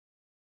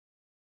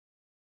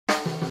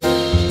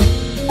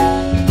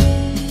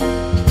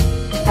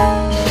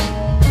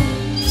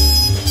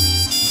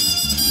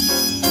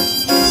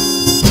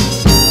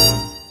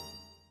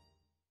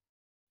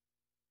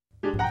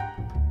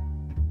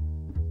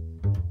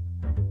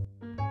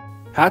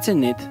How to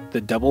knit the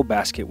double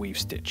basket weave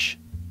stitch,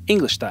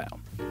 English style.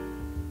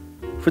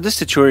 For this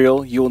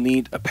tutorial, you will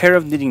need a pair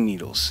of knitting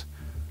needles.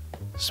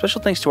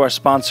 Special thanks to our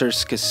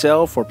sponsors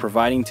Cassell for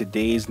providing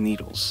today's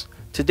needles.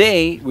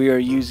 Today, we are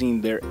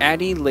using their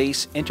Addy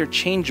Lace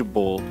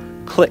Interchangeable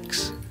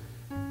Clicks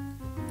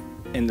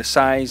in the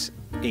size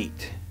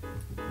 8.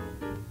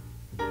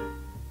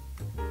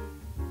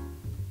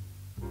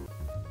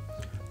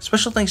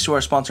 Special thanks to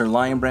our sponsor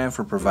Lion Brand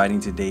for providing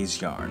today's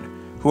yarn,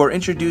 who are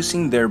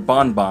introducing their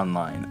Bon Bon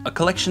line, a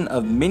collection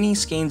of mini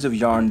skeins of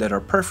yarn that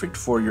are perfect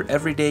for your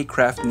everyday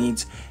craft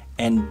needs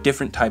and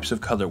different types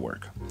of color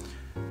work.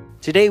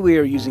 Today we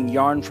are using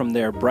yarn from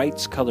their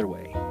Brights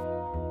colorway.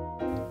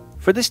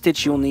 For this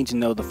stitch you will need to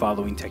know the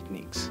following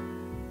techniques: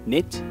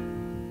 knit,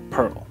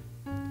 purl.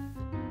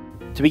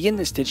 To begin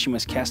this stitch you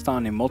must cast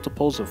on in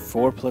multiples of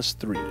 4 plus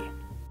 3.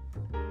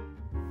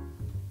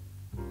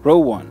 Row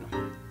 1.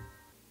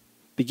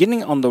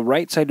 Beginning on the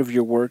right side of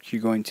your work,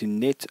 you're going to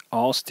knit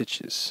all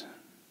stitches.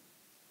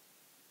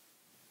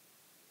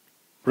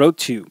 Row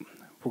 2.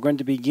 We're going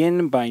to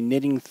begin by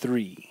knitting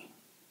 3.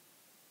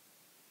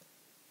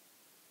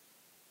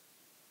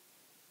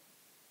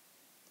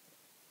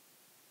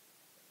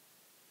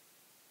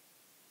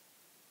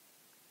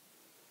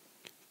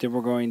 Then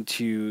we're going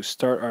to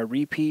start our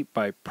repeat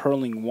by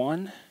purling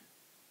 1,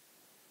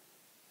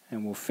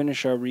 and we'll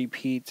finish our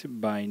repeat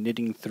by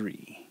knitting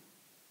 3.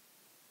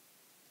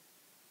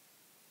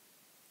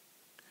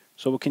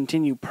 So we'll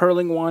continue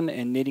purling 1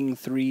 and knitting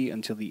 3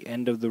 until the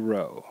end of the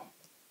row.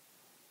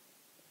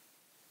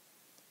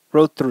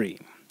 Row 3.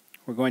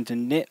 We're going to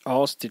knit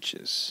all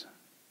stitches.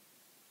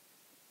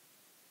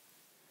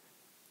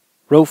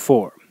 Row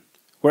 4.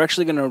 We're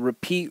actually going to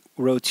repeat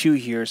row 2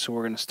 here, so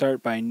we're going to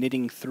start by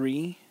knitting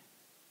 3.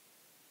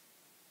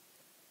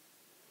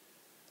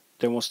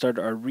 Then we'll start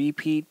our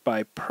repeat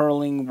by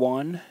purling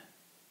 1,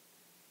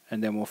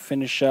 and then we'll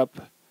finish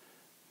up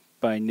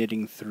by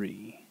knitting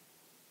 3.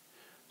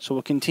 So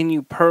we'll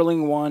continue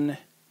purling 1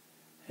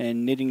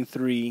 and knitting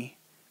 3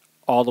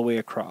 all the way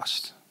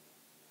across.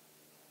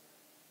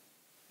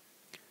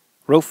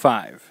 Row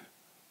 5.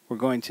 We're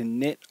going to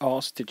knit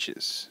all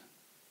stitches.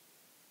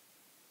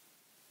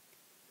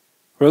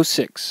 Row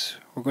 6.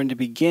 We're going to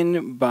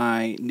begin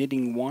by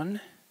knitting 1.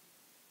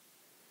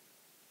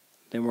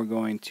 Then we're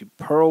going to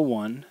purl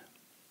 1.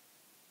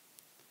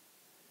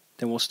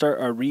 Then we'll start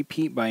our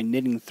repeat by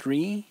knitting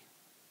 3.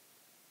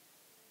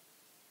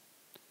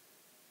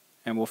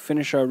 And we'll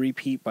finish our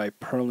repeat by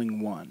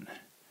purling 1.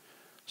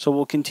 So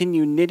we'll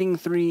continue knitting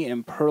 3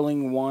 and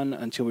purling 1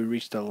 until we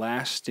reach the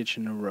last stitch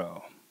in the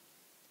row.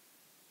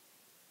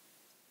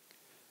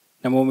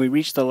 Now when we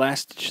reach the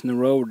last stitch in the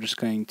row, we're just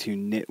going to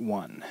knit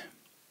 1.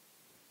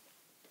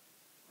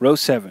 Row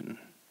 7.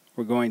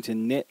 We're going to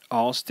knit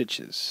all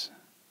stitches.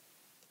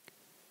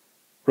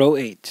 Row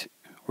 8.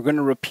 We're going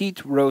to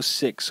repeat row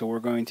 6, so we're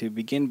going to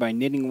begin by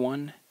knitting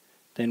 1,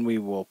 then we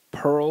will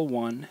purl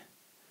 1,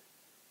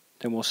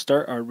 then we'll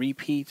start our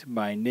repeat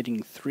by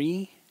knitting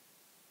 3,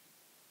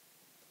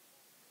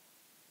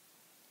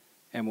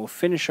 and we'll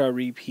finish our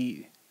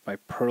repeat by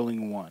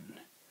purling 1.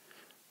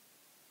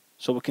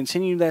 So we'll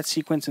continue that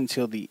sequence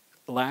until the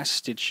last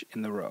stitch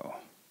in the row.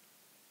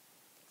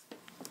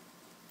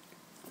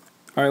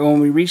 Alright,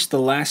 when we reach the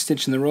last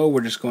stitch in the row,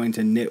 we're just going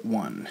to knit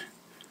 1.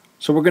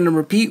 So we're going to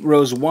repeat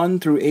rows 1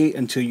 through 8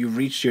 until you've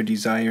reached your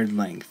desired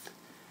length.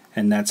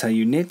 And that's how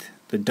you knit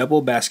the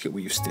double basket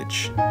weave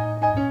stitch.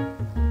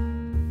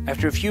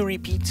 After a few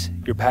repeats,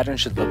 your pattern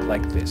should look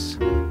like this.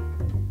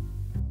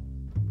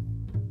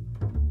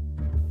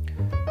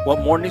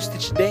 Want more New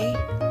Stitch a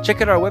Day? Check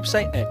out our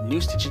website at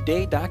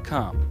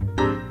newstitchaday.com.